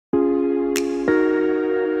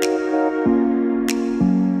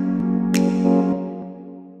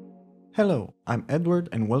Hello, I'm Edward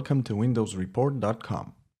and welcome to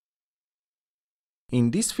windowsreport.com.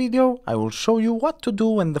 In this video, I will show you what to do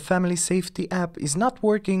when the Family Safety app is not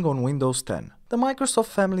working on Windows 10. The Microsoft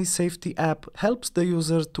Family Safety app helps the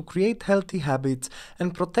user to create healthy habits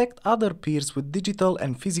and protect other peers with digital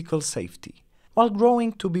and physical safety. While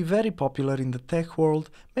growing to be very popular in the tech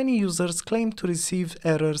world, many users claim to receive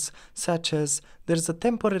errors such as "There's a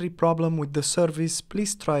temporary problem with the service,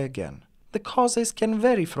 please try again." The causes can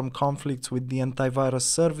vary from conflicts with the antivirus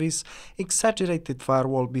service, exaggerated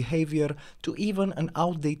firewall behavior, to even an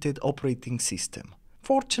outdated operating system.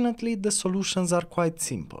 Fortunately, the solutions are quite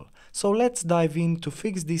simple, so let's dive in to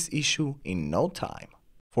fix this issue in no time.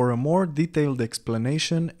 For a more detailed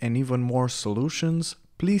explanation and even more solutions,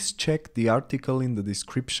 please check the article in the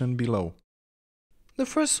description below. The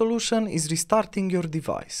first solution is restarting your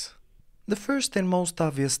device. The first and most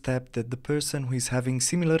obvious step that the person who is having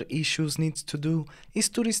similar issues needs to do is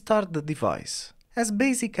to restart the device. As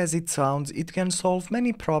basic as it sounds, it can solve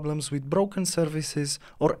many problems with broken services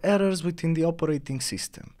or errors within the operating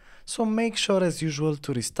system. So make sure as usual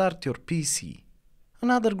to restart your PC.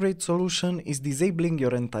 Another great solution is disabling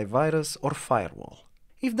your antivirus or firewall.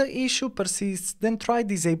 If the issue persists, then try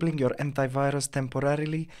disabling your antivirus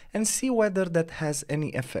temporarily and see whether that has any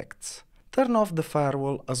effects. Turn off the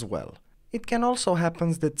firewall as well. It can also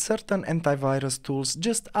happen that certain antivirus tools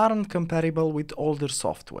just aren't compatible with older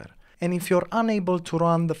software. And if you're unable to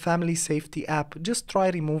run the Family Safety app, just try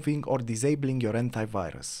removing or disabling your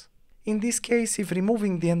antivirus. In this case, if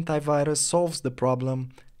removing the antivirus solves the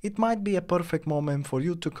problem, it might be a perfect moment for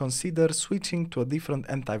you to consider switching to a different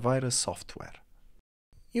antivirus software.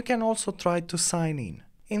 You can also try to sign in.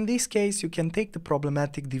 In this case, you can take the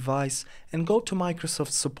problematic device and go to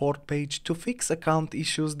Microsoft's support page to fix account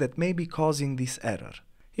issues that may be causing this error.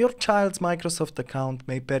 Your child's Microsoft account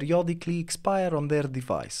may periodically expire on their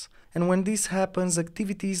device, and when this happens,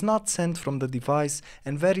 activity is not sent from the device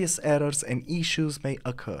and various errors and issues may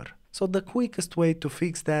occur. So the quickest way to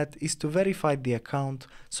fix that is to verify the account,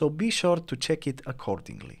 so be sure to check it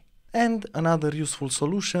accordingly. And another useful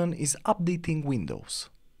solution is updating Windows.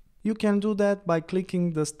 You can do that by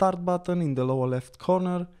clicking the Start button in the lower left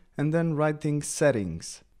corner and then writing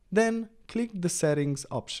Settings. Then click the Settings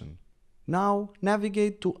option. Now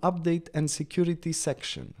navigate to Update and Security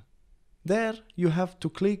section. There you have to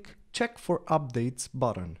click Check for Updates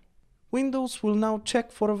button. Windows will now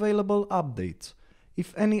check for available updates.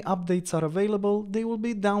 If any updates are available, they will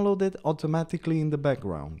be downloaded automatically in the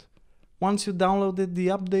background. Once you downloaded the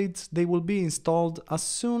updates, they will be installed as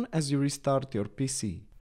soon as you restart your PC.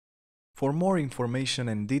 For more information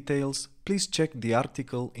and details, please check the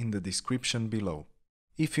article in the description below.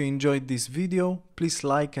 If you enjoyed this video, please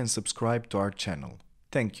like and subscribe to our channel.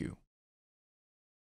 Thank you.